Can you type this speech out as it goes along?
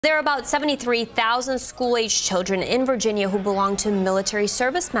There are about 73,000 school-age children in Virginia who belong to military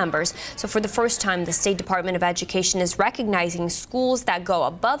service members. So for the first time, the State Department of Education is recognizing schools that go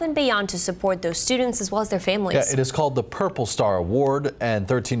above and beyond to support those students as well as their families. Yeah, it is called the Purple Star Award, and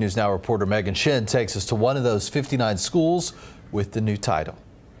 13 News Now reporter Megan Shin takes us to one of those 59 schools with the new title.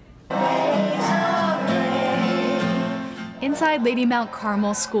 Inside Lady Mount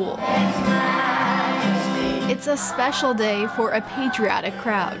Carmel School. It's a special day for a patriotic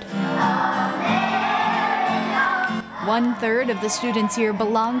crowd. 1/3 of the students here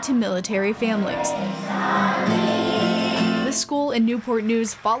belong to military families. This school in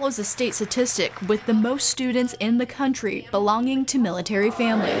Newport-News follows a state statistic with the most students in the country belonging to military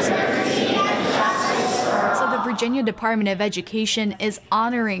families. So the Virginia Department of Education is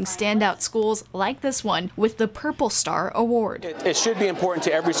honoring standout schools like this one with the Purple Star Award. It should be important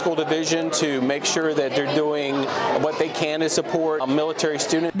to every school division to make sure that they're doing what they can to support a military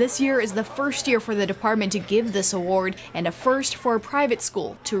student. This year is the first year for the department to give this award and a first for a private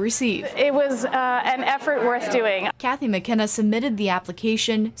school to receive. It was an effort worth doing. Kathy McKenna submitted the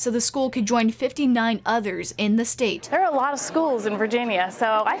application so the school could join 59 others in the state. There are a lot of schools in Virginia,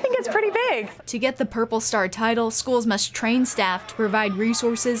 so I think it's pretty big. To get the Purple Star title, schools must train staff to provide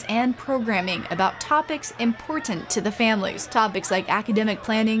resources and programming about topics important to the families. Topics like academic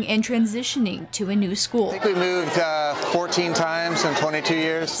planning and transitioning to a new school. I think we moved 14 times in 22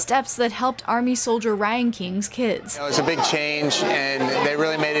 years. Steps that helped Army soldier Ryan King's kids. It was a big change, and they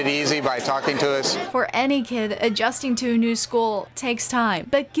really made it easy by talking to us. For any kid, adjusting to a new school takes time,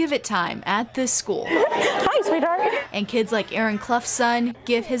 but give it time at this school. Hi, sweetheart. And kids like Aaron Clough's son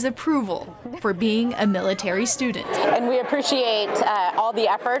give his approval for being a military student. And we appreciate all the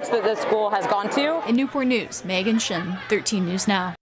efforts that the school has gone to. In Newport News, Megan Shin, 13 News Now.